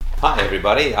Hi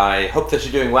everybody, I hope that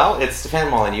you're doing well. It's Stefan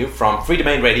Molyneux from Free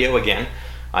Domain Radio again.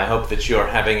 I hope that you're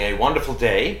having a wonderful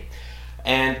day.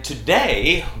 And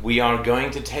today we are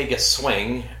going to take a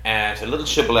swing at a little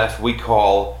shibboleth we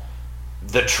call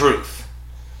the truth.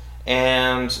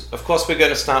 And of course we're going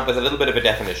to start with a little bit of a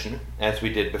definition, as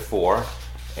we did before.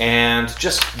 And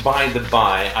just by the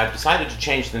by, I've decided to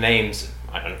change the names.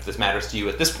 I don't know if this matters to you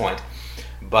at this point,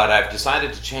 but I've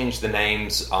decided to change the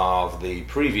names of the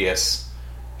previous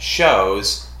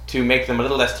shows to make them a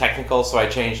little less technical. So I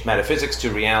changed metaphysics to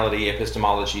reality,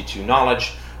 epistemology to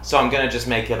knowledge. So I'm going to just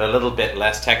make it a little bit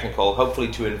less technical, hopefully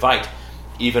to invite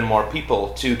even more people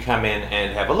to come in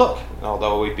and have a look.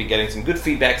 Although we've been getting some good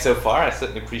feedback so far, I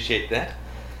certainly appreciate that.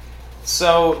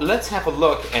 So let's have a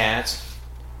look at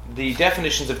the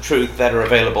definitions of truth that are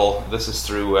available. This is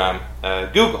through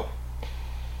Google.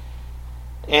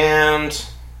 And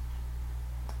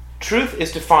truth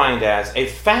is defined as a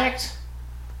fact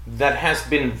that has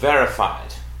been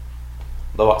verified.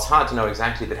 Though it's hard to know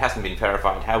exactly if it hasn't been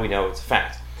verified, how we know it's a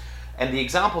fact. And the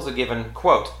examples are given,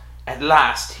 quote, "At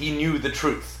last he knew the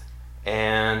truth."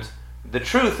 And the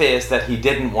truth is that he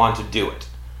didn't want to do it.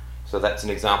 So that's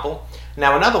an example.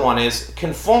 Now another one is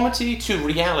conformity to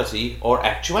reality or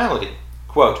actuality.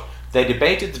 Quote, "They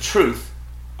debated the truth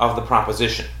of the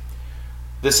proposition.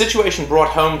 The situation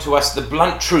brought home to us the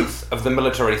blunt truth of the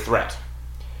military threat.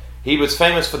 He was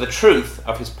famous for the truth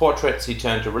of his portraits. He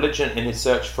turned to religion in his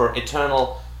search for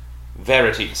eternal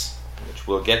verities," which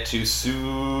we'll get to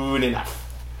soon enough.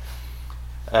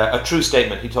 A true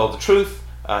statement. He told the truth.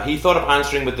 He thought of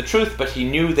answering with the truth, but he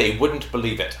knew they wouldn't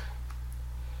believe it.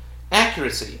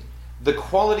 Accuracy. The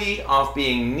quality of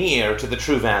being near to the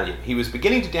true value. He was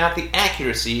beginning to doubt the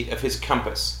accuracy of his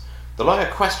compass. The lawyer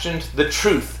questioned the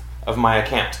truth of my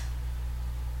account.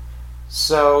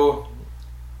 So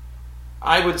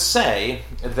I would say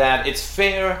that it's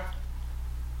fair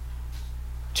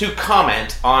to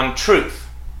comment on truth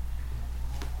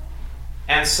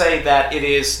and say that it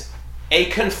is a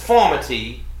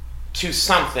conformity to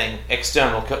something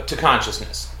external to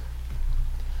consciousness.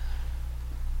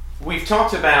 We've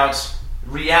talked about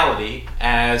reality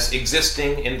as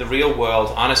existing in the real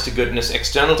world, honest to goodness,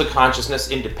 external to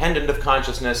consciousness, independent of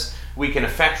consciousness. We can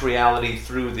affect reality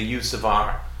through the use of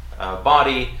our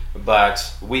body,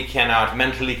 but we cannot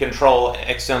mentally control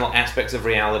external aspects of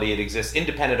reality. It exists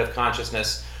independent of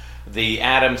consciousness. The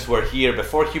atoms were here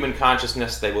before human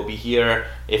consciousness. They will be here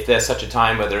if there's such a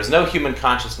time where there is no human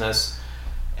consciousness.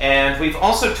 And we've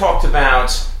also talked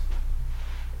about,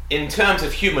 in terms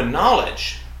of human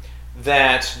knowledge,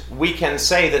 that we can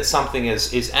say that something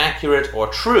is accurate or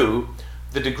true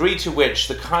the degree to which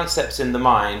the concepts in the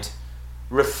mind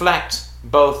reflect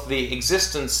both the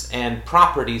existence and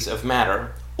properties of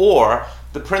matter, or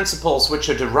the principles which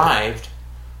are derived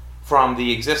from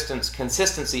the existence,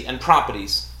 consistency, and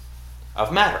properties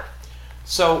of matter.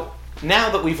 So now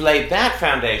that we've laid that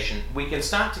foundation, we can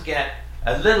start to get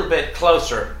a little bit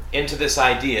closer into this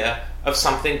idea of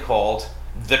something called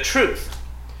the truth.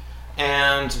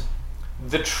 And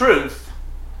the truth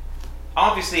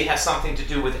obviously has something to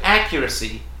do with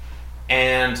accuracy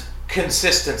and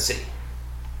consistency.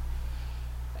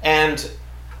 And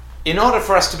in order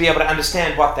for us to be able to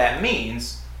understand what that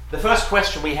means, the first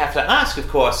question we have to ask, of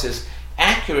course, is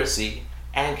accuracy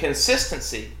and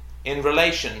consistency in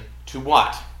relation to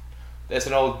what? There's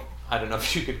an old, I don't know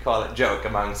if you could call it joke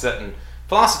among certain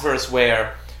philosophers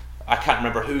where, I can't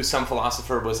remember who, some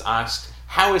philosopher was asked,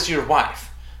 "How is your wife?"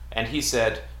 And he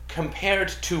said, "Compared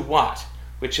to what?"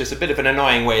 Which is a bit of an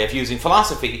annoying way of using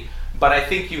philosophy, but I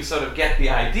think you sort of get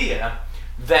the idea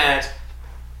that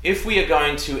if we are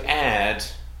going to add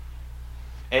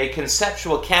a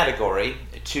conceptual category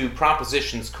to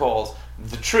propositions called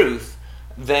the truth,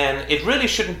 then it really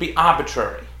shouldn't be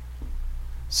arbitrary.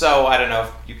 So I don't know if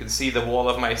you can see the wall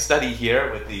of my study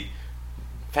here with the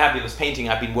fabulous painting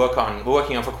I've been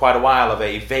working on for quite a while of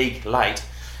a vague light.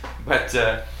 But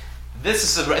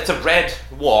it's a red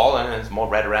wall, and there's more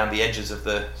red around the edges of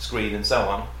the screen and so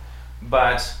on.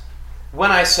 But when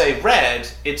I say red,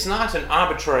 it's not an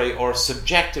arbitrary or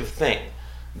subjective thing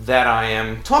that I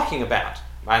am talking about.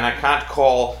 And I can't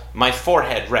call my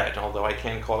forehead red, although I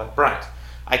can call it bright.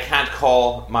 I can't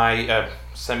call my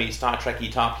semi-Star Trek-y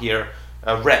top here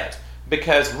red,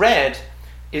 because red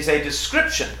is a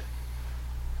description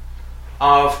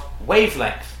of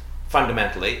wavelength,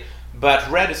 fundamentally, but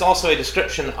red is also a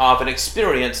description of an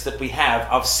experience that we have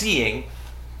of seeing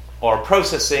or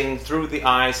processing through the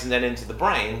eyes and then into the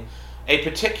brain a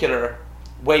particular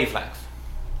wavelength.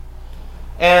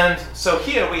 And so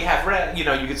here we have red, you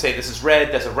could say this is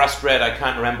red, there's a rust red, I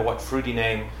can't remember what fruity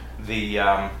name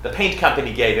the paint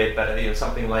company gave it, but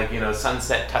something like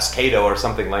Sunset Tuscado or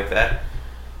something like that.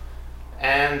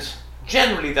 And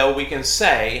generally, though, we can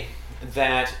say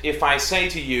that if I say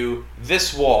to you,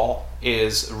 this wall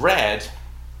is red,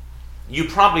 you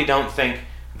probably don't think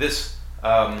this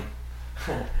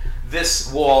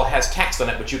this wall has text on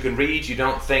it which you can read. You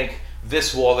don't think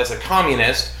this wall is a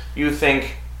communist. You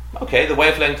think, okay, the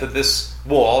wavelength of this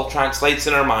wall translates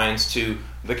in our minds to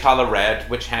the color red,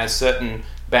 which has certain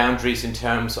boundaries in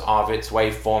terms of its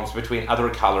waveforms between other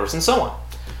colors and so on.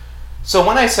 So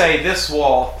when I say this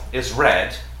wall is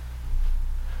red,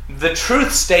 the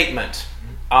truth statement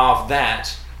of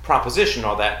that proposition,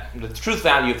 or the truth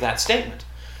value of that statement,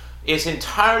 is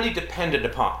entirely dependent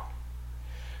upon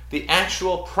the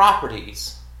actual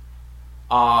properties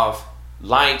of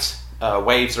light,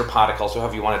 waves or particles, or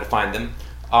however you want to define them,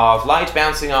 of light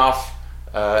bouncing off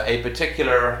a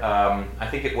particular, I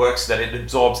think it works that it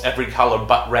absorbs every color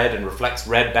but red and reflects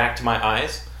red back to my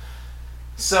eyes.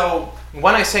 So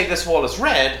when I say this wall is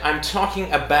red, I'm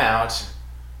talking about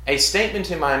a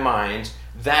statement in my mind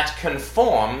that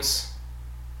conforms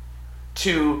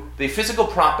to the physical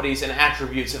properties and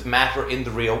attributes of matter in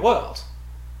the real world.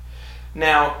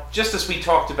 Now, just as we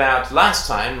talked about last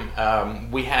time,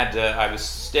 I was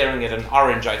staring at an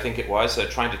orange, I think it was,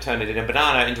 trying to turn it in a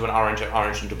banana into an orange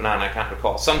into a banana, I can't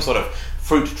recall. Some sort of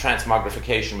fruit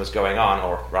transmogrification was going on,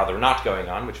 or rather not going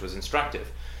on, which was instructive.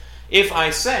 If I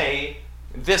say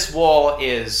this wall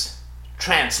is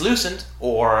translucent,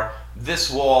 or this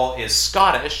wall is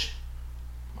Scottish,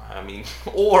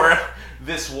 or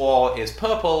this wall is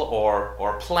purple,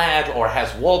 or plaid, or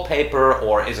has wallpaper,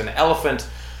 or is an elephant,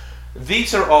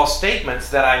 these are all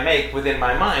statements that I make within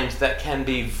my mind that can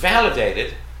be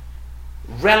validated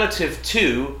relative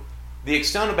to the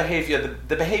external behavior,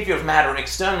 the behavior of matter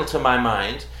external to my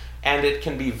mind, and it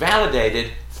can be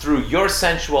validated through your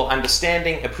sensual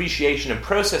understanding, appreciation, and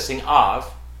processing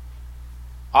of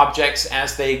objects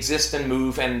as they exist and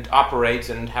move and operate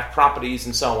and have properties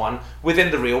and so on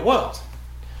within the real world.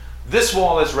 This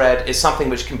wall is red is something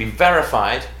which can be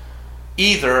verified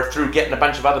either through getting a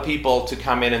bunch of other people to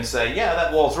come in and say, yeah,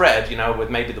 that wall's red, with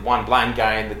maybe the one blind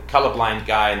guy and the colorblind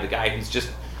guy and the guy who's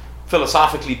just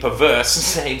philosophically perverse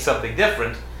saying something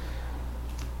different.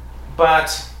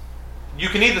 But you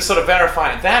can either sort of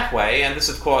verify it that way, and this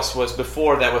of course was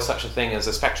before there was such a thing as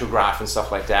a spectrograph and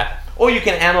stuff like that, or you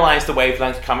can analyze the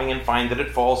wavelength coming and find that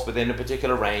it falls within a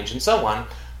particular range and so on.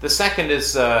 The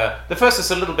first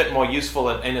is a little bit more useful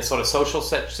in a sort of social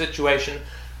situation,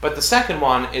 but the second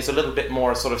one is a little bit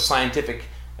more sort of scientific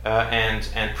and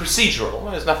procedural.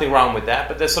 Well, there's nothing wrong with that,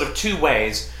 but there's sort of two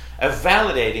ways of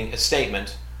validating a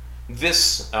statement.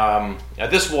 This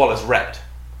wall is red,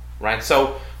 right?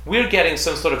 So we're getting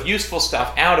some sort of useful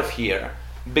stuff out of here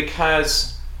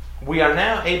because we are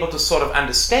now able to sort of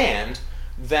understand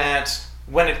that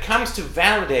when it comes to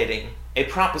validating a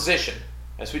proposition,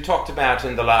 as we talked about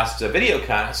in the last video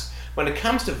cast, when it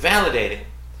comes to validating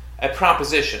a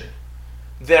proposition,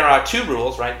 there are two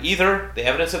rules, right? Either the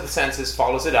evidence of the senses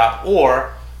follows it up,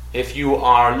 or if you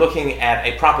are looking at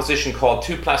a proposition called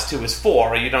 2 + 2 is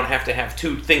 4, you don't have to have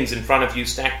two things in front of you,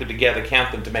 stack them together,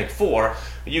 count them to make 4.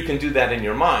 You can do that in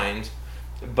your mind,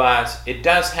 but it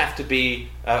does have to be,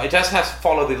 it does have to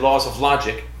follow the laws of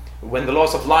logic. When the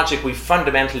laws of logic we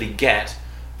fundamentally get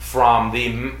from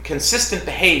the consistent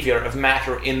behavior of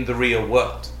matter in the real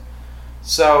world.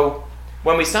 So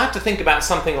when we start to think about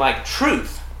something like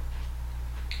truth,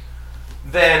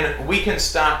 then we can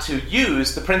start to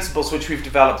use the principles which we've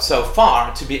developed so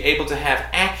far to be able to have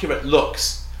accurate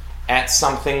looks at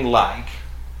something like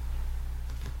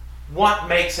what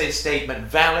makes a statement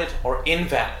valid or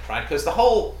invalid, right? Because the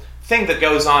whole thing that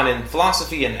goes on in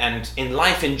philosophy and in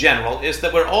life in general is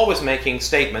that we're always making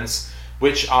statements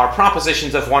which are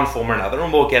propositions of one form or another,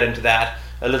 and we'll get into that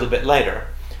a little bit later.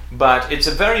 But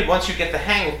once you get the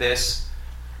hang of this,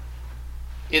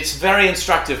 it's very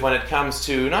instructive when it comes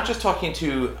to not just talking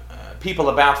to people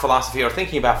about philosophy or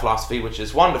thinking about philosophy, which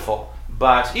is wonderful,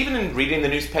 but even in reading the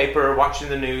newspaper, watching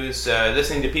the news,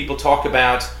 listening to people talk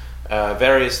about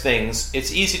various things,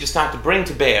 it's easy to start to bring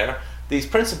to bear these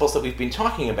principles that we've been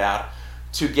talking about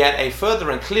to get a further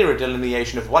and clearer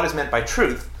delineation of what is meant by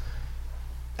truth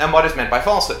and what is meant by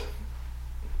falsehood.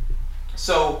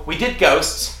 So we did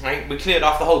ghosts, right? We cleared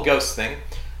off the whole ghost thing.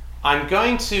 I'm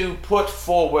going to put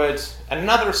forward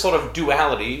another sort of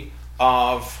duality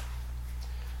of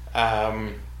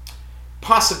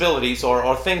possibilities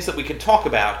or things that we could talk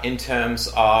about in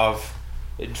terms of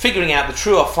figuring out the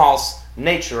true or false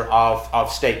nature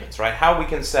of statements, right? How we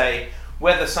can say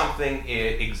whether something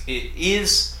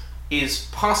is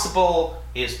possible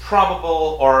is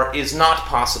probable or is not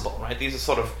possible, right? These are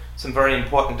sort of some very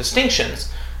important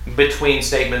distinctions between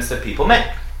statements that people make.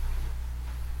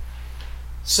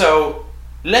 So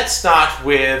let's start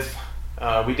with,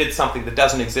 we did something that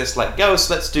doesn't exist like ghosts.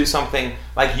 Let's do something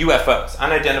like UFOs,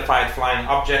 unidentified flying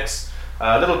objects,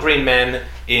 little green men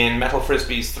in metal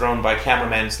frisbees thrown by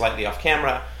cameramen slightly off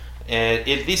camera.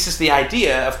 This is the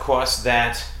idea, of course,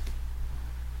 that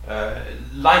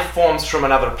life forms from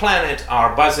another planet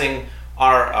are buzzing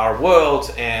our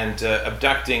world and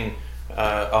abducting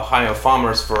Ohio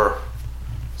farmers for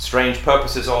strange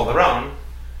purposes all their own.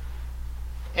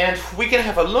 And we can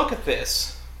have a look at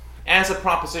this as a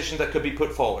proposition that could be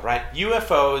put forward, right?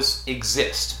 UFOs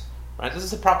exist, right? This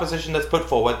is a proposition that's put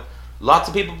forward. Lots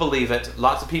of people believe it.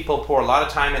 Lots of people pour a lot of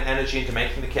time and energy into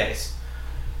making the case.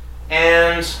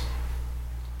 And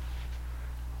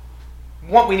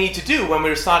what we need to do when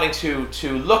we're starting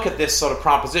to look at this sort of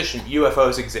proposition,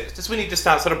 UFOs exist, is we need to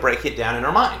start sort of breaking it down in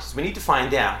our minds. We need to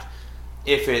find out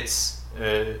if it's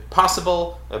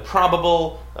possible,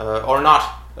 probable, or not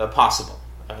possible.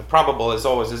 Probable is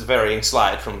always this varying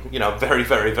slide from, very,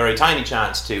 very, very tiny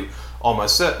chance to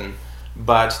almost certain.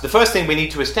 But the first thing we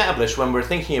need to establish when we're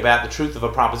thinking about the truth of a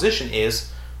proposition is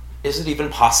it even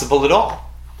possible at all?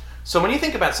 So when you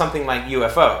think about something like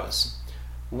UFOs,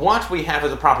 what we have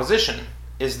as a proposition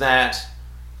is that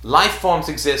life forms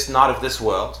exist not of this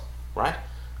world, right?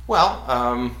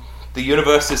 Well, the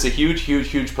universe is a huge, huge,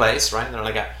 huge place, right? There are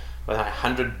like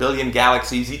 100 billion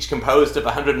galaxies, each composed of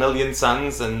 100 million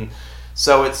suns, and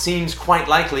so it seems quite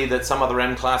likely that some other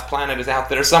M-class planet is out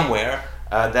there somewhere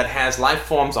that has life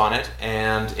forms on it,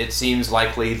 and it seems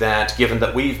likely that, given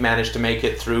that we've managed to make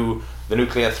it through the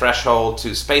nuclear threshold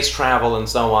to space travel and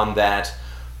so on, that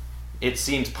it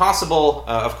seems possible.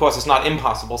 Of course, it's not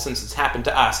impossible since it's happened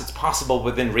to us. It's possible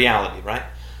within reality, right?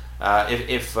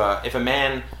 If a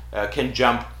man can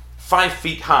jump 5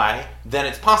 feet high, then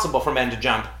it's possible for men to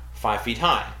jump 5 feet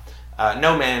high.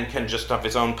 No man can just of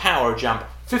his own power jump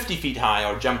 50 feet high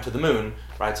or jump to the moon,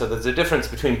 right? So there's a difference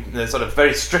between, there's sort of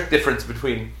very strict difference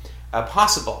between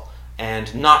possible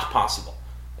and not possible.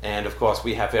 And of course,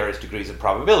 we have various degrees of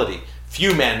probability.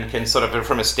 Few men can sort of,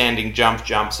 from a standing jump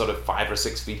sort of 5 or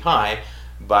 6 feet high,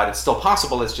 but it's still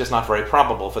possible. It's just not very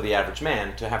probable for the average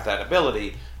man to have that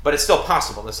ability, but it's still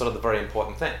possible. That's sort of the very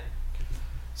important thing.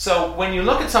 So when you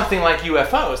look at something like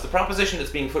UFOs, the proposition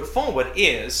that's being put forward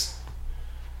is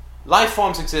life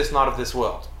forms exist not of this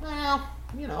world. Well,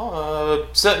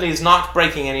 certainly is not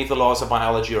breaking any of the laws of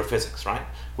biology or physics, right?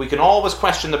 We can always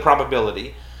question the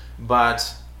probability,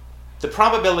 but the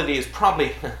probability is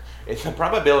probably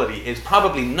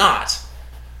not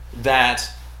that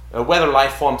whether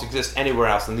life forms exist anywhere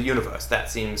else in the universe. That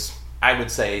seems, I would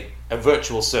say, a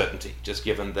virtual certainty, just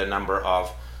given the number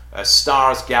of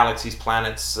stars, galaxies,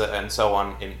 planets, and so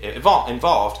on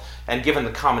involved, and given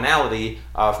the commonality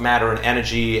of matter and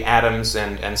energy, atoms,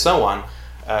 and so on.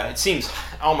 It seems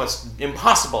almost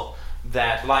impossible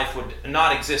that life would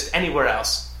not exist anywhere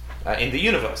else in the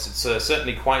universe. It's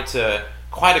certainly quite a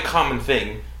common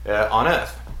thing on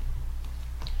Earth.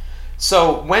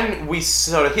 So when we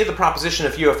sort of hear the proposition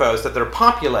of UFOs that they're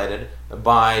populated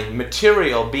by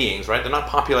material beings, right? They're not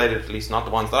populated, at least not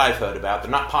the ones that I've heard about,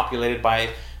 they're not populated by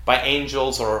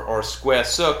angels or square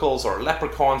circles or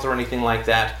leprechauns or anything like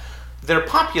that. They're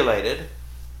populated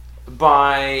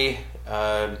by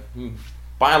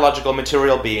biological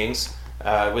material beings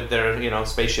with their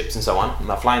spaceships and so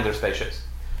on, flying their spaceships.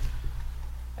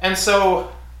 And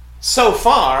so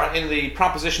far in the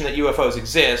proposition that UFOs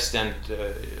exist and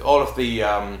all of the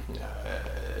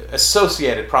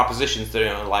associated propositions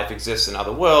that life exists in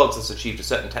other worlds, it's achieved a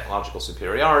certain technological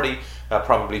superiority,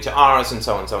 probably to ours, and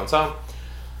so on, so and so,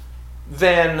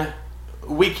 then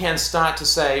we can start to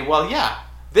say, well, yeah,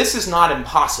 this is not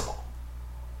impossible.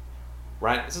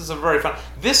 Right?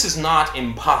 This is not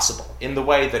impossible in the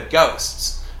way that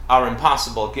ghosts are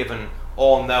impossible given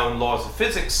all known laws of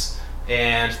physics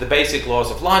and the basic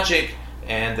laws of logic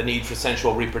and the need for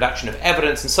sensual reproduction of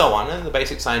evidence and so on, and the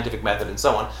basic scientific method and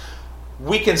so on.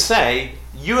 We can say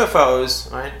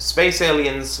UFOs, right, space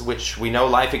aliens, which we know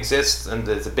life exists and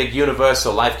there's a big universe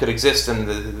so life could exist, and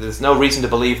there's no reason to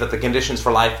believe that the conditions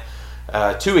for life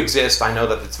to exist. I know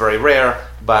that it's very rare,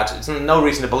 but there's no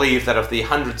reason to believe that of the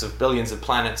hundreds of billions of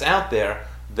planets out there,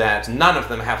 that none of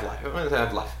them have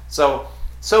life. So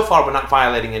far we're not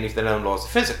violating any of the known laws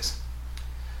of physics.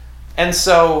 And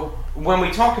so when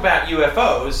we talk about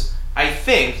UFOs, I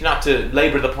think, not to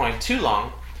labor the point too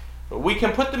long, we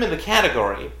can put them in the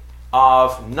category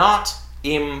of not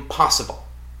impossible.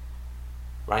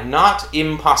 Right? Not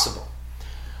impossible.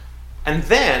 And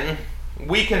then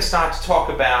we can start to talk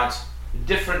about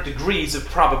different degrees of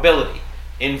probability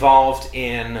involved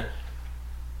in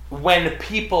when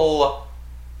people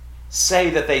say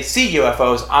that they see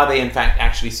UFOs, are they in fact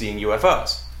actually seeing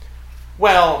UFOs?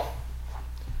 Well,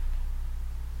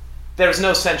 there's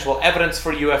no central evidence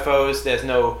for UFOs. There's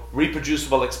no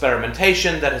reproducible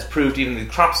experimentation that has proved even the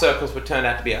crop circles would turn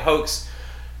out to be a hoax.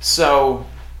 So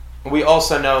we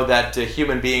also know that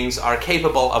human beings are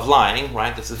capable of lying,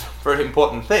 right? This is a very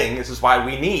important thing. This is why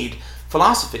we need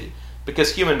philosophy,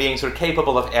 because human beings are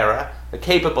capable of error, are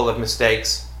capable of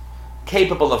mistakes,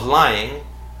 capable of lying,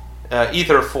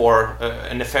 either for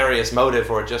a nefarious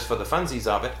motive or just for the funsies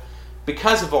of it.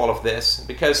 Because of all of this,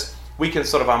 because we can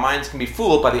our minds can be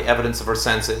fooled by the evidence of our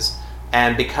senses,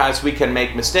 and because we can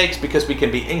make mistakes, because we can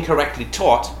be incorrectly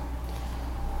taught,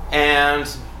 and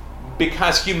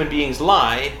because human beings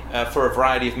lie for a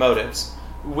variety of motives,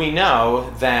 we know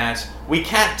that we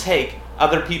can't take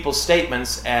other people's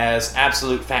statements as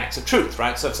absolute facts of truth,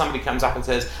 right? So if somebody comes up and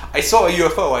says, I saw a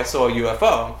UFO, I saw a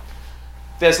UFO,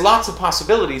 there's lots of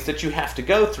possibilities that you have to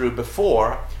go through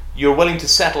before you're willing to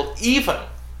settle even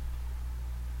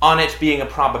on it being a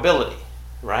probability,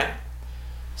 right?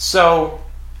 So,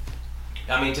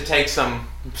 I mean, to take some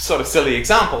silly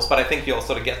examples, but I think you'll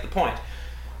get the point.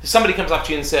 If somebody comes up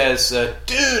to you and says,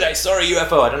 dude, I saw a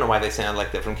UFO. I don't know why they sound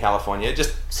like they're from California. It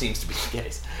just seems to be the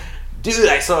case. Dude,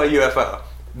 I saw a UFO.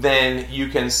 Then you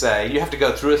can say, you have to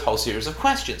go through a whole series of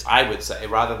questions, I would say,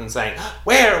 rather than saying,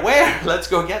 where, let's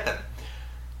go get them.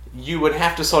 You would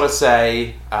have to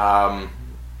say, were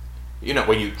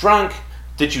you drunk?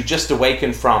 Did you just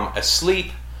awaken from a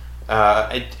sleep?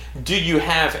 Do you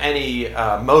have any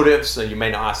motives? So you may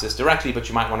not ask this directly, but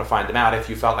you might want to find them out if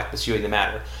you felt like pursuing the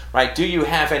matter, right? Do you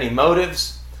have any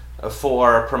motives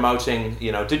for promoting,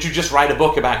 did you just write a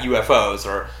book about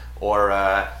UFOs,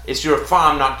 or is your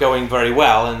farm not going very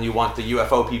well and you want the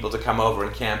UFO people to come over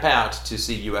and camp out to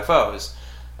see UFOs?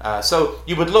 So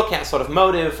you would look at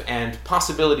motive and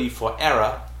possibility for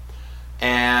error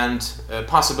and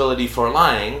possibility for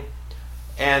lying,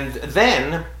 and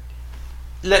then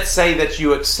let's say that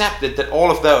you accepted that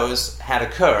all of those had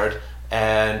occurred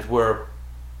and were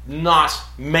not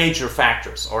major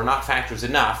factors, or not factors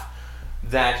enough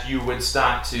that you would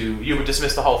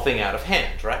dismiss the whole thing out of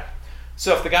hand, right?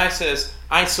 So if the guy says,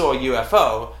 I saw a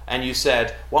UFO, and you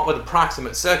said, what were the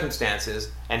proximate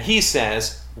circumstances? And he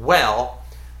says, well,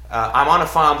 I'm on a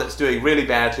farm that's doing really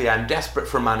badly, I'm desperate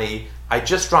for money, I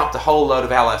just dropped a whole load of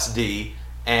LSD,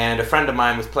 and a friend of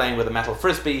mine was playing with a metal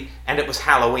frisbee, and it was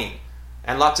Halloween.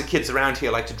 And lots of kids around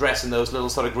here like to dress in those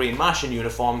little green Martian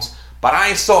uniforms, but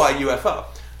I saw a UFO.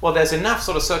 Well, there's enough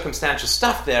circumstantial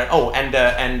stuff there. Oh, and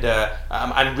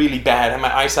I'm really bad, and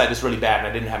my eyesight is really bad, and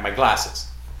I didn't have my glasses.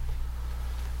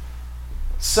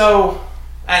 So,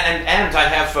 and I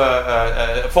have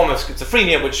a form of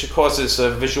schizophrenia which causes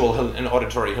visual and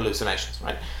auditory hallucinations,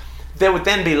 right? There would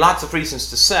then be lots of reasons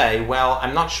to say, well,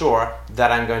 I'm not sure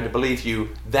that I'm going to believe you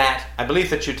that. I believe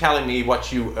that you're telling me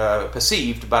what you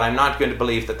perceived, but I'm not going to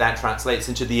believe that that translates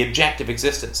into the objective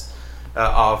existence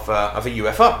of a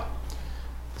UFO.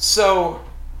 So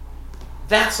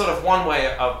that's one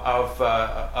way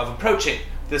of approaching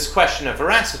this question of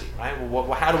veracity, right? Well,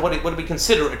 what do we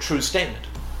consider a true statement?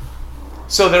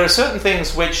 So there are certain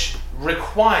things which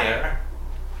require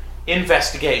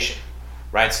investigation.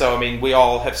 Right, so we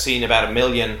all have seen about 1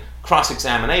 million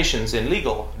cross-examinations in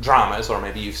legal dramas, or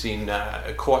maybe you've seen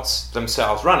courts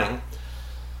themselves running.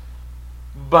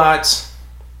 But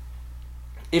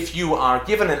if you are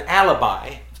given an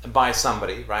alibi by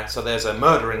somebody, right, so there's a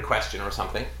murder in question or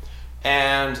something,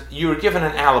 and you're given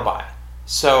an alibi.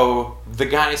 So the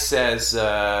guy says,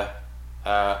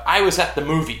 I was at the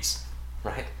movies,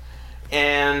 right,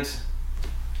 and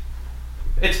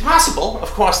it's possible, of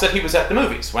course, that he was at the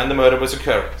movies when the murder was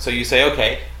occurring. So you say,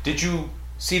 okay, did you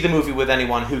see the movie with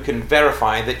anyone who can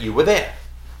verify that you were there?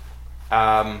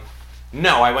 No,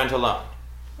 I went alone.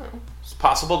 It's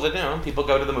possible that, people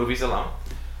go to the movies alone.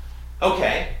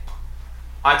 Okay,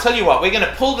 I tell you what, we're going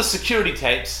to pull the security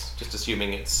tapes, just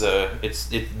assuming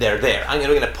they're there. I'm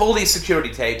going to pull these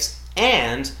security tapes,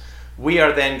 and we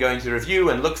are then going to review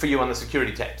and look for you on the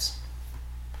security tapes.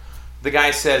 The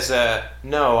guy says,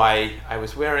 no, I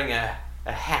was wearing a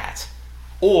hat.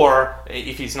 Or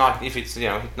if it's not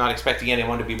expecting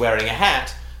anyone to be wearing a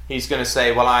hat, he's going to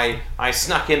say, well, I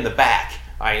snuck in the back.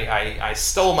 I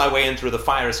stole my way in through the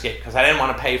fire escape because I didn't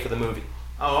want to pay for the movie.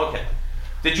 Oh, okay.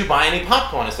 Did you buy any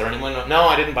popcorn? Is there anyone? No,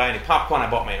 I didn't buy any popcorn. I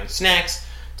bought my own snacks.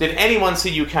 Did anyone see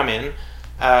you come in?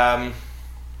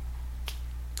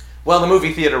 Well, the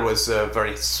movie theater was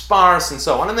very sparse and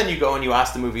so on. And then you go and you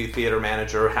ask the movie theater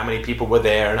manager how many people were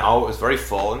there, and it was very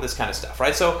full and this kind of stuff,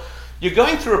 right? So you're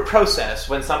going through a process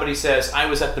when somebody says, I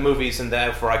was at the movies and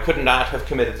therefore I could not have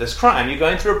committed this crime. You're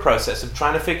going through a process of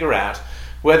trying to figure out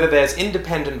whether there's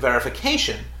independent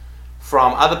verification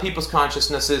from other people's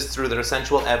consciousnesses through their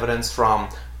sensual evidence, from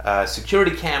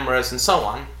security cameras and so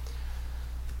on.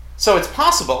 So it's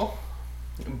possible,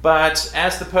 but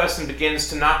as the person begins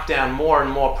to knock down more and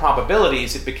more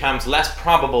probabilities, it becomes less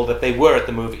probable that they were at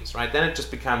the movies, right? Then it just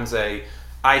becomes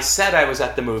I said I was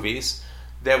at the movies.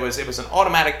 It was an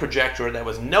automatic projector. There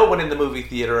was no one in the movie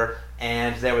theater,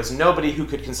 and there was nobody who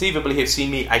could conceivably have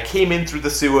seen me. I came in through the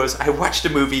sewers. I watched a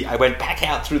movie. I went back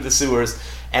out through the sewers,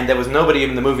 and there was nobody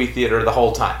in the movie theater the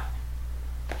whole time.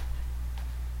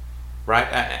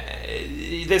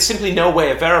 Right? There's simply no way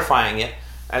of verifying it.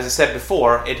 As I said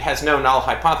before, it has no null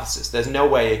hypothesis. There's no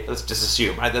way, let's just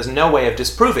assume, right? There's no way of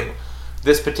disproving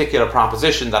this particular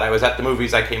proposition that I was at the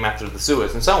movies, I came out through the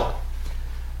sewers, and so on.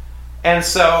 And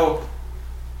so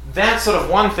that's sort of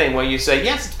one thing where you say,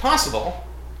 yes, it's possible,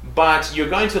 but you're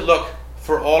going to look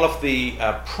for all of the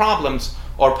problems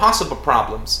or possible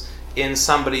problems in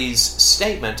somebody's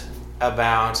statement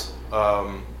about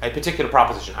a particular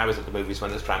proposition. I was at the movies when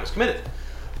this crime was committed.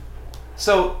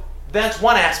 So that's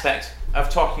one aspect of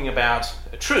talking about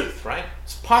truth, right?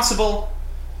 It's possible.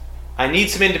 I need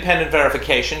some independent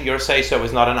verification. Your say-so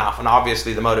is not enough. And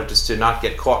obviously the motive just to not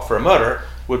get caught for a murder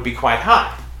would be quite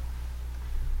high.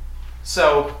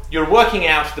 So you're working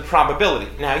out the probability.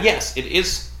 Now, yes, it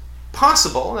is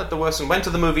possible that the person went to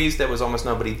the movies, there was almost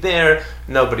nobody there,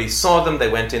 nobody saw them, they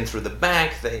went in through the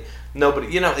back,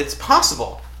 it's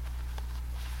possible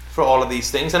for all of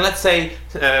these things. And let's say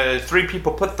 3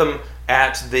 people put them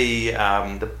at the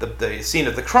scene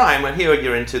of the crime, and here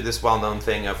you're into this well-known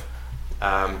thing of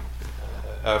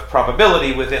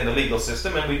probability within the legal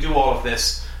system, and we do all of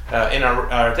this in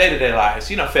our day-to-day lives,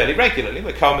 fairly regularly.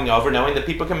 We're combing over, knowing that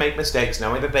people can make mistakes,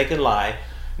 knowing that they can lie,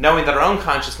 knowing that our own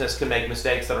consciousness can make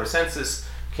mistakes, that our senses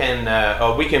can,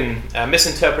 or we can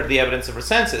misinterpret the evidence of our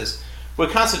senses. We're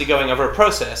constantly going over a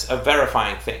process of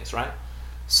verifying things, right?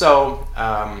 So,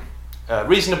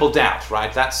 reasonable doubt,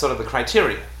 right? That's sort of the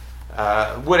criteria.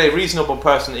 Would a reasonable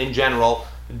person in general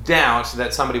doubt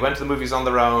that somebody went to the movies on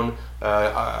their own,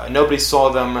 nobody saw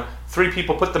them, 3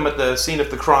 people put them at the scene of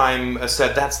the crime,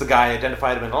 said that's the guy,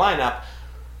 identified him in a lineup,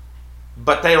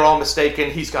 but they are all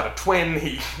mistaken, he's got a twin,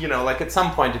 at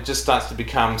some point it just starts to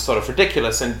become sort of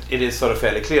ridiculous, and it is sort of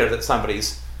fairly clear that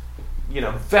somebody's,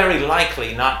 very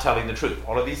likely not telling the truth.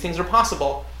 All of these things are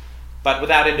possible, but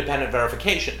without independent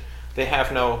verification, they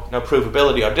have no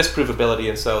provability or disprovability,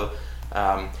 and so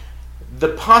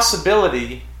the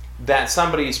possibility that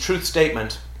somebody's truth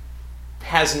statement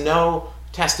has no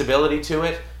testability to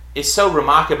it is so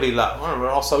remarkably low. We're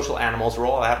all social animals, we're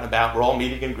all out and about, we're all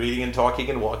meeting and greeting and talking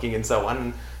and walking and so on.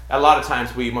 And a lot of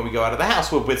times when we go out of the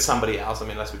house, we're with somebody else,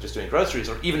 unless we're just doing groceries,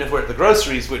 or even if we're at the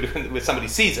groceries, we're doing with somebody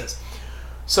sees us.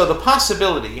 So the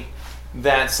possibility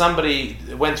that somebody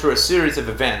went through a series of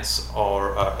events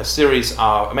or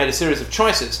made a series of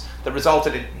choices that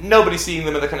resulted in nobody seeing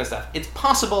them and that kind of stuff, it's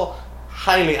possible,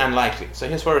 highly unlikely. So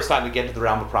here's where we're starting to get into the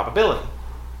realm of probability.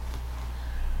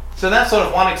 So that's sort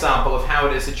of one example of how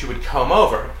it is that you would comb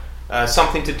over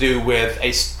something to do with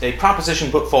a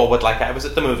proposition put forward, like I was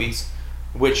at the movies,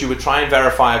 which you would try and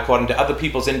verify according to other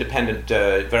people's independent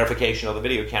verification or the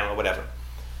video camera or whatever.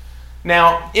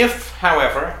 Now, if,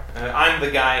 however, I'm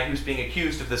the guy who's being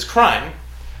accused of this crime,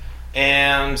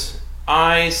 and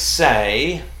I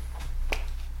say,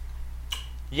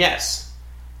 yes,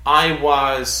 I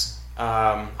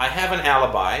have an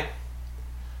alibi,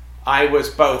 I was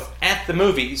both at the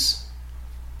movies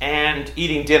and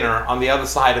eating dinner on the other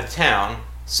side of town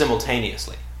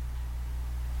simultaneously.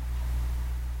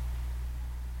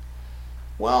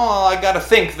 Well, I got to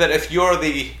think that if you're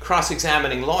the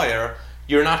cross-examining lawyer,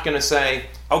 you're not going to say,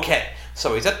 okay,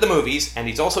 so he's at the movies and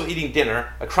he's also eating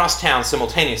dinner across town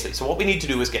simultaneously. So what we need to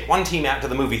do is get one team out to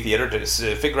the movie theater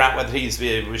to figure out whether he's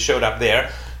showed up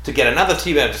there, to get another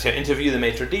team out to interview the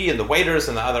maitre d' and the waiters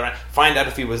and the other, find out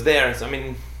if he was there. I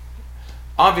mean,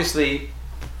 obviously,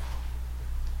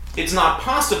 it's not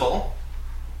possible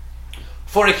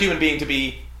for a human being to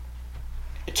be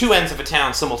at 2 ends of a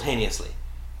town simultaneously.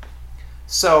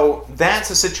 So that's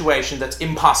a situation that's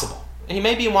impossible. He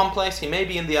may be in one place, he may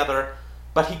be in the other,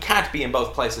 but he can't be in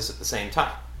both places at the same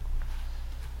time.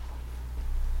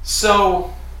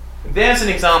 So there's an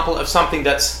example of something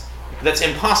that's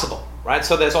impossible, right?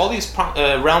 So there's all these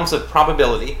realms of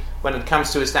probability when it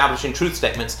comes to establishing truth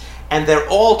statements, and they're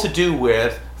all to do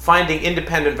with finding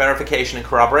independent verification and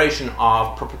corroboration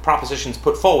of propositions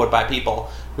put forward by people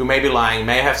who may be lying,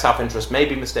 may have self-interest, may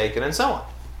be mistaken, and so on.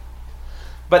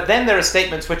 But then there are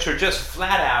statements which are just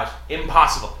flat out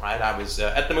impossible, right? I was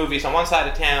at the movies on one side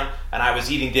of town, and I was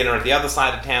eating dinner at the other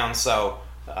side of town, so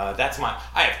I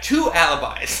have 2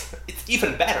 alibis. It's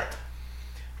even better,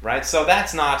 right? So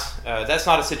that's not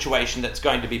a situation that's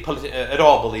going to be at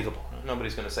all believable.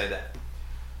 Nobody's going to say that.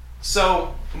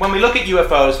 So when we look at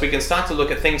UFOs, we can start to look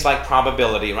at things like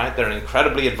probability, right? They're an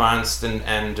incredibly advanced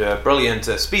and brilliant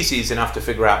species, enough to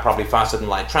figure out probably faster than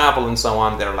light travel and so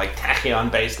on. They're like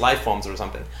tachyon-based life forms or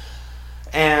something.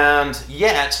 And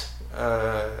yet,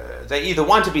 they either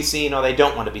want to be seen or they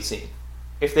don't want to be seen.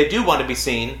 If they do want to be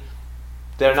seen,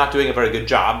 they're not doing a very good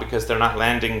job because they're not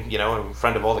landing, in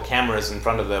front of all the cameras in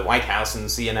front of the White House and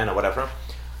CNN or whatever.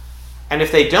 And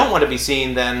if they don't want to be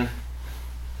seen, then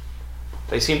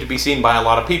they seem to be seen by a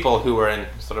lot of people who are in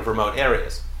sort of remote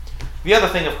areas. The other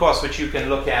thing, of course, which you can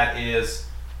look at is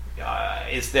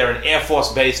there an Air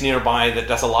Force base nearby that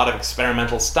does a lot of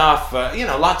experimental stuff?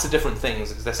 Lots of different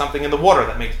things. Is there something in the water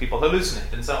that makes people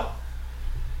hallucinate and so on?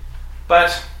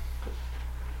 But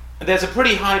there's a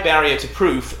pretty high barrier to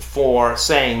proof for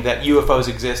saying that UFOs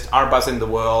exist, are buzzing the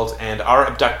world, and are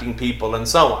abducting people and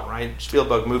so on, right?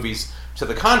 Spielberg movies to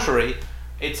the contrary,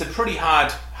 it's a pretty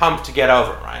hard hump to get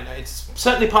over, right? It's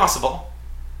certainly possible,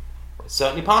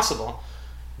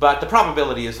 but the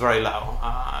probability is very low.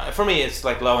 For me, it's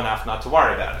like low enough not to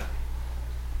worry about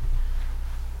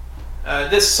it.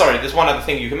 There's one other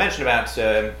thing you can mention about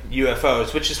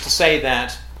UFOs, which is to say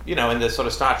that, in the sort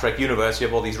of Star Trek universe, you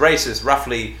have all these races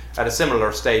roughly at a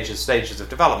similar stages of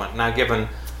development. Now, given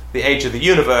the age of the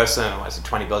universe,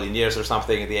 20 billion years or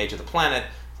something, the age of the planet,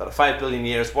 sort of 5 billion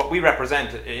years, what we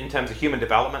represent in terms of human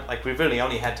development, like we've really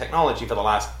only had technology for the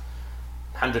last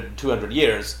 100, 200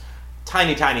 years,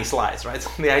 tiny slice, right?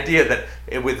 So the idea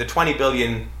that with the 20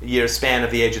 billion year span of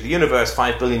the age of the universe,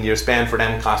 5 billion year span for an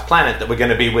M-class planet, that we're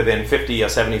going to be within 50 or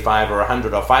 75 or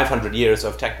 100 or 500 years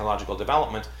of technological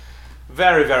development,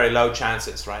 very, very low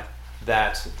chances, right?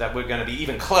 That we're going to be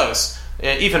even close,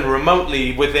 even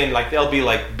remotely within, like there'll be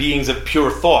like beings of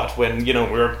pure thought when,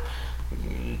 we're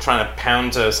trying to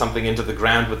pound something into the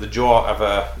ground with the jaw of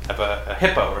a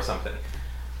hippo or something.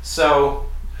 So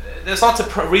there's lots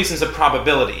of reasons of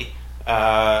probability,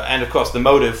 and of course the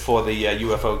motive for the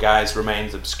UFO guys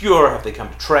remains obscure. Have they come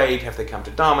to trade? Have they come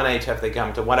to dominate? Have they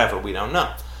come to whatever? We don't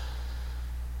know.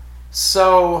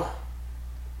 So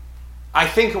I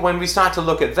think when we start to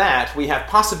look at that, we have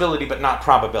possibility but not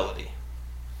probability.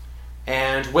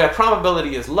 And where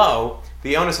probability is low,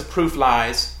 the onus of proof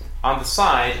lies on the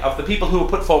side of the people who are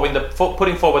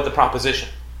putting forward the proposition,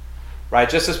 right?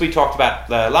 Just as we talked about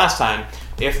last time,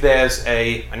 if there's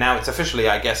now it's officially,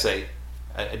 I guess, a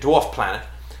dwarf planet,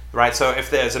 right? So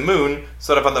if there's a moon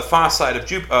sort of on the far side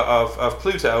of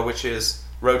Pluto, which is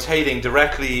rotating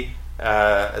directly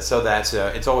so that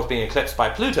it's always being eclipsed by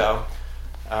Pluto,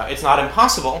 it's not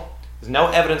impossible. There's no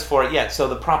evidence for it yet. So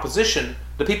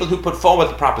the people who put forward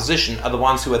the proposition are the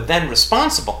ones who are then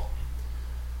responsible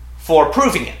for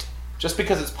proving it. Just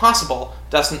because it's possible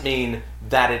doesn't mean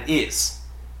that it is.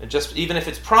 Even if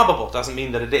it's probable doesn't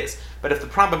mean that it is. But if the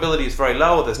probability is very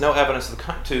low, there's no evidence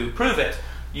to prove it,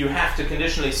 you have to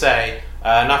conditionally say,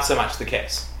 not so much the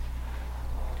case.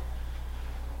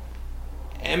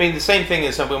 I mean, the same thing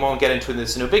is, we won't get into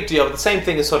this, no big deal, but the same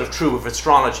thing is sort of true of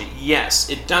astrology.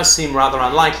 Yes, it does seem rather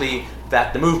unlikely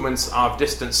that the movements of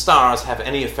distant stars have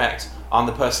any effect on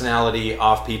the personality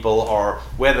of people or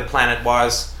where the planet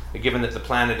was, given that the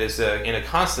planet is in a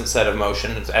constant set of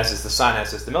motion, as is the Sun,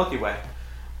 as is the Milky Way.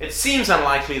 It seems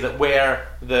unlikely that where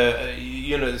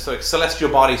the sort of celestial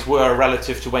bodies were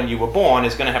relative to when you were born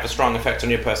is going to have a strong effect on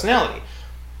your personality.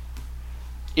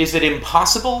 Is it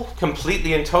impossible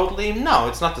completely and totally? No,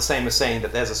 it's not the same as saying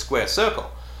that there's a square circle.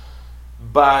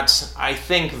 But I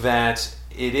think that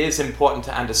it is important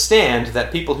to understand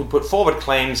that people who put forward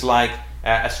claims like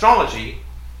astrology,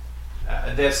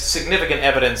 there's significant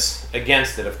evidence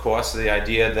against it, of course. The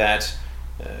idea that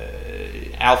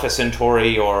Alpha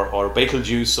Centauri or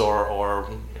Betelgeuse or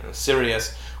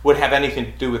Sirius would have anything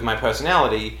to do with my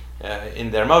personality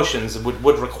in their motions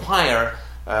would require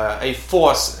a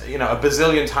force, a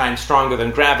bazillion times stronger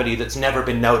than gravity that's never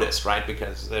been noticed, right?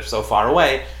 Because they're so far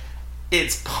away.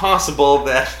 It's possible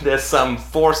that there's some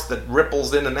force that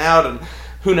ripples in and out, and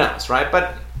who knows, right?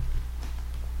 But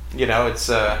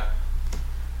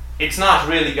it's not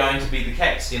really going to be the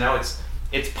case.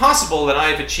 It's possible that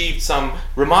I've achieved some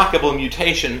remarkable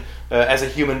mutation as a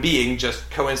human being, just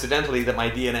coincidentally that my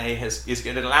DNA is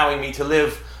allowing me to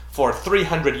live for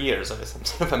 300 years. Some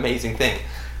sort of amazing thing,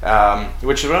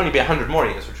 which would only be 100 more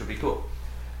years, which would be cool.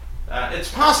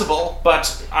 It's possible,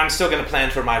 but I'm still going to plan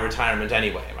for my retirement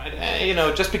anyway,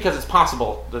 right? Just because it's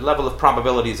possible, the level of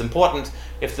probability is important.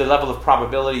 If the level of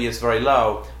probability is very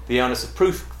low, the onus of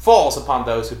proof falls upon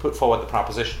those who put forward the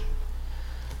proposition.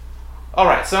 All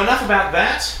right, so enough about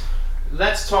that.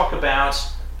 Let's talk about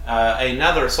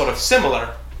another sort of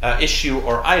similar issue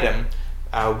or item,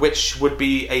 which would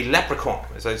be a leprechaun,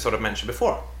 as I sort of mentioned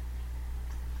before.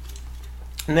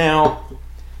 Now,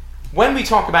 when we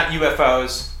talk about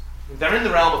UFOs, they're in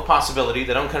the realm of possibility.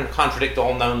 They don't contradict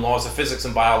all known laws of physics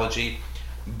and biology,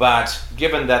 but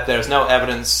given that there's no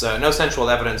evidence, no central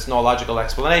evidence, no logical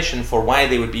explanation for why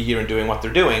they would be here and doing what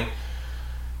they're doing,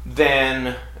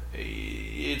 then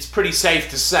it's pretty safe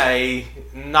to say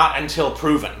not until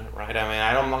proven, right? I mean,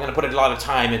 I'm not going to put a lot of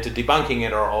time into debunking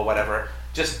it or whatever.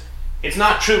 Just, it's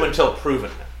not true until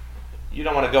proven. You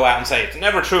don't want to go out and say, it's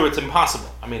never true, it's impossible.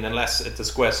 I mean, unless it's a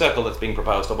square circle that's being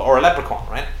proposed, or a leprechaun,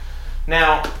 right?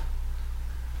 Now,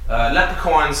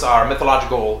 leprechauns are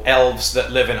mythological elves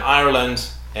that live in Ireland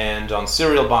and on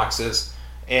cereal boxes.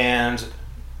 And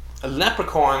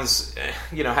leprechauns,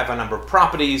 have a number of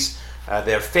properties.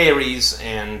 They're fairies,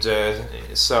 and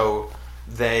so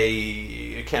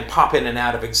they can pop in and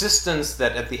out of existence.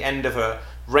 That at the end of a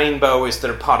rainbow is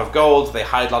their pot of gold. They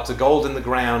hide lots of gold in the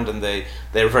ground, and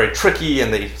they're very tricky,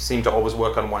 and they seem to always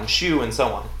work on one shoe, and so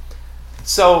on.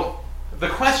 So the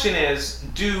question is,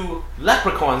 do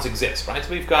leprechauns exist, right?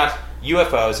 So we've got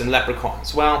UFOs and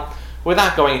leprechauns. Well,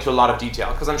 without going into a lot of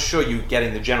detail, because I'm sure you're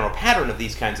getting the general pattern of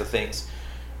these kinds of things,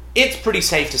 it's pretty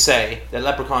safe to say that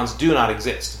leprechauns do not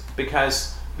exist,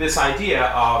 because this idea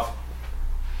of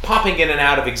popping in and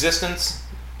out of existence,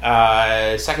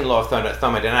 second law of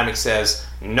thermodynamics says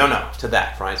no to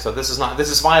that, right? So this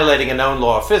is violating a known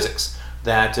law of physics,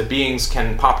 that beings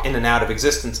can pop in and out of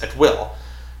existence at will.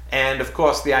 And of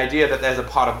course, the idea that there's a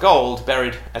pot of gold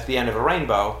buried at the end of a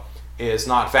rainbow is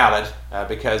not valid,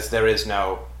 because there is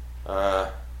no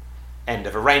end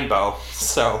of a rainbow,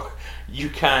 so you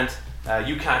can't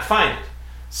find it.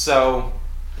 So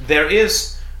there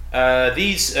is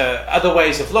these other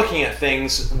ways of looking at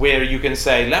things where you can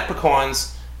say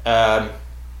leprechauns,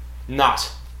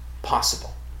 not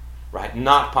possible, right?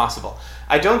 Not possible.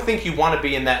 I don't think you want to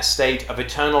be in that state of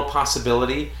eternal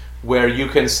possibility where you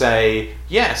can say,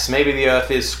 yes, maybe the Earth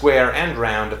is square and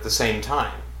round at the same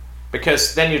time,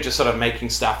 because then you're just sort of making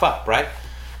stuff up, right?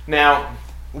 Now,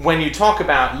 when you talk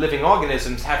about living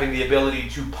organisms having the ability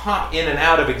to pop in and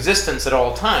out of existence at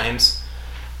all times,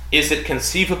 is it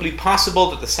conceivably possible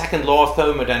that the second law of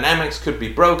thermodynamics could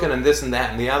be broken and this and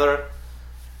that and the other?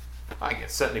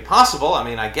 It's certainly possible. I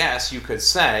mean, I guess you could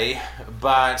say,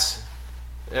 but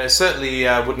certainly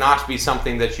would not be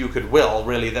something that you could will,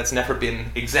 really. That's never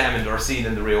been examined or seen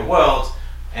in the real world.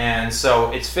 And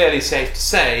so it's fairly safe to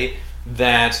say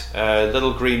that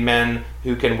little green men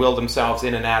who can will themselves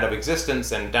in and out of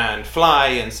existence and fly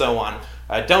and so on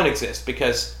don't exist,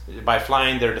 because by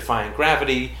flying they're defying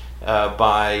gravity.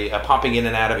 By popping in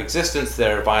and out of existence,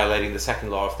 they're violating the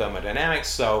second law of thermodynamics.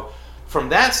 So from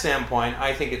that standpoint,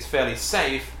 I think it's fairly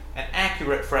safe and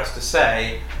accurate for us to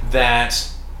say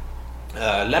that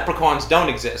leprechauns don't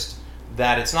exist,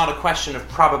 that it's not a question of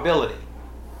probability.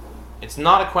 It's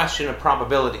not a question of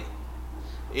probability.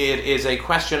 It is a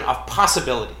question of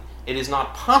possibility. It is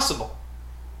not possible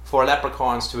for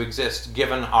leprechauns to exist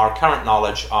given our current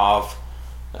knowledge of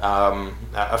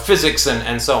physics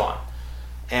and so on.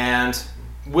 And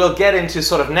we'll get into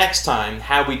sort of next time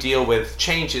how we deal with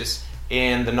changes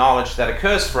in the knowledge that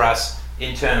occurs for us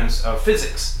in terms of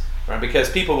physics, right? Because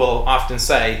people will often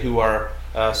say, who are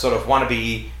sort of want to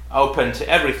be open to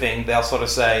everything, they'll sort of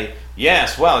say,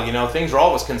 yes, well, things are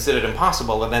always considered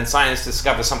impossible, and then science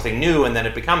discovers something new, and then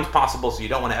it becomes possible, so you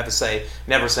don't want to ever say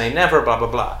never, blah, blah,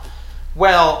 blah.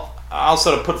 Well, I'll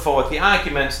sort of put forward the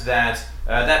argument that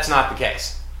that's not the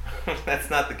case. That's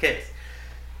not the case.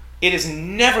 It is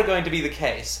never going to be the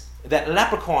case that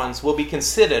leprechauns will be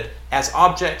considered as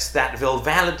objects that will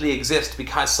validly exist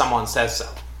because someone says so.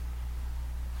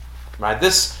 Right?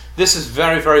 This is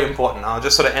very, very important. I'll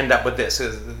just sort of end up with this.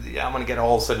 I'm going to get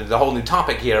all sort of the whole new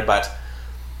topic here, but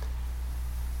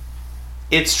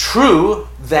it's true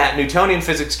that Newtonian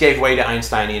physics gave way to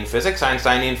Einsteinian physics.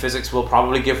 Einsteinian physics will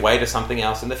probably give way to something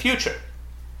else in the future.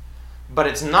 But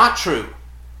it's not true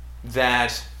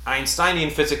that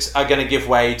Einsteinian physics are going to give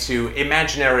way to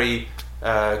imaginary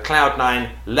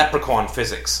Cloud9 leprechaun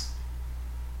physics,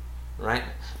 right?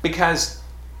 Because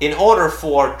in order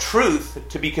for truth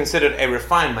to be considered a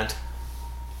refinement,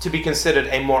 to be considered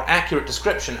a more accurate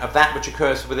description of that which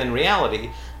occurs within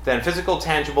reality, then physical,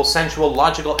 tangible, sensual,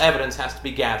 logical evidence has to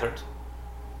be gathered.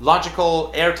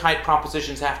 logical, airtight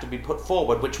propositions have to be put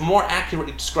forward which more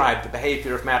accurately describe the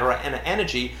behavior of matter and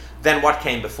energy than what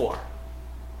came before.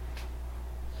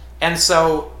 And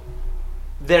so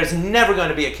there's never going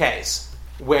to be a case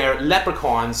where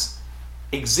leprechauns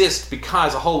exist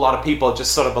because a whole lot of people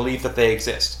just sort of believe that they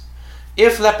exist.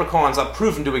 If leprechauns are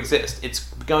proven to exist,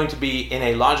 it's going to be in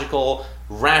a logical,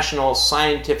 rational,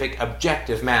 scientific,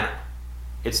 objective manner.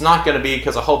 It's not going to be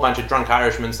because a whole bunch of drunk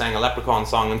Irishmen sang a leprechaun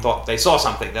song and thought they saw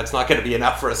something. That's not going to be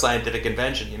enough for a scientific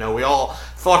invention. You know, we all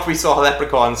thought we saw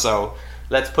leprechauns, so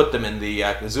let's put them in the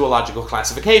zoological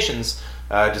classifications,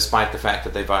 despite the fact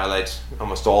that they violate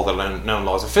almost all the known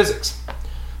laws of physics. I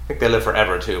think they live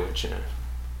forever too, which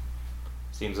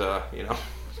seems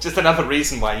just another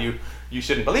reason why you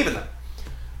shouldn't believe in them.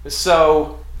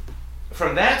 So,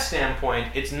 from that standpoint,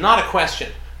 it's not a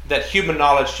question that human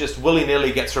knowledge just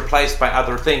willy-nilly gets replaced by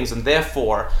other things, and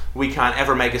therefore we can't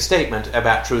ever make a statement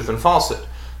about truth and falsehood.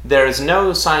 There is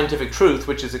no scientific truth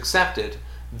which is accepted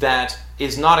that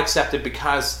is not accepted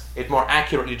because it more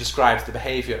accurately describes the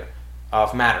behavior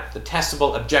of matter, the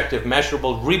testable, objective,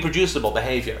 measurable, reproducible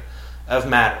behavior of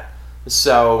matter.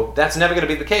 So that's never going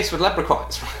to be the case with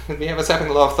leprechauns. We have a second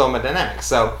law of thermodynamics.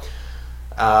 So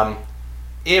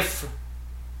if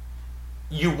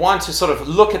you want to sort of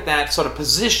look at that sort of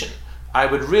position, I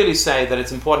would really say that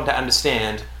it's important to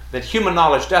understand that human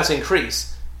knowledge does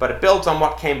increase, but it builds on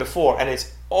what came before, and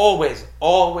it's always,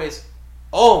 always,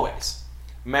 always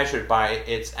measured by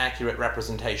its accurate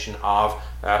representation of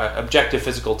objective,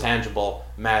 physical, tangible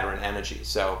matter and energy.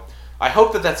 So I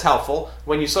hope that that's helpful.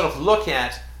 When you sort of look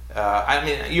at,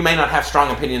 you may not have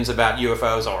strong opinions about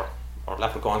UFOs or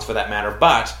leprechauns for that matter,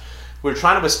 but I'm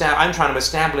trying to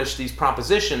establish these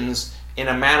propositions in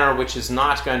a manner which is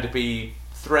not going to be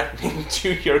threatening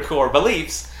to your core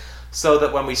beliefs, so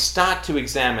that when we start to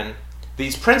examine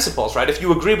these principles, right, if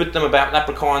you agree with them about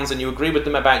leprechauns and you agree with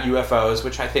them about UFOs,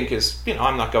 which I think is,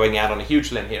 I'm not going out on a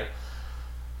huge limb here,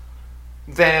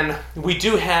 then we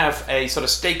do have a sort of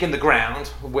stake in the ground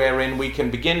wherein we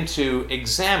can begin to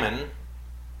examine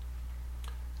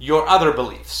your other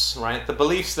beliefs, right? The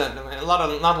beliefs that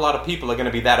not a lot of people are going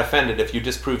to be that offended if you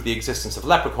disprove the existence of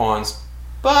leprechauns,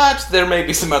 but there may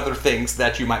be some other things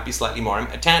that you might be slightly more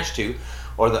attached to,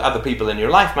 or the other people in your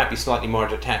life might be slightly more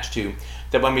attached to,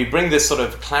 that when we bring this sort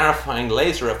of clarifying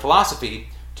laser of philosophy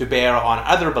to bear on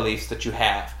other beliefs that you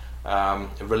have,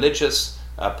 religious,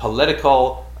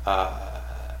 political,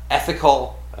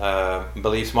 ethical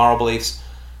beliefs, moral beliefs,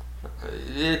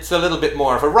 it's a little bit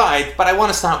more of a ride, but I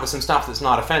want to start with some stuff that's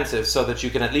not offensive so that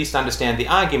you can at least understand the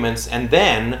arguments, and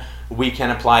then we can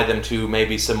apply them to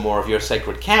maybe some more of your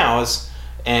sacred cows,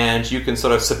 and you can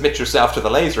sort of submit yourself to the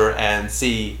laser and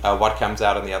see what comes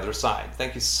out on the other side.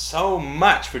 Thank you so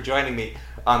much for joining me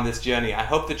on this journey. I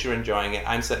hope that you're enjoying it.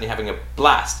 I'm certainly having a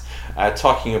blast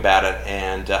talking about it,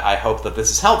 and I hope that this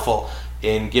is helpful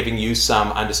in giving you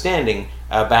some understanding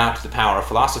about the power of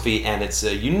philosophy and its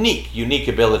unique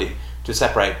ability to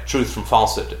separate truth from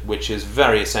falsehood, which is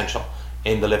very essential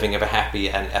in the living of a happy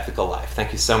and ethical life.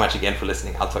 Thank you so much again for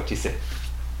listening. I'll talk to you soon.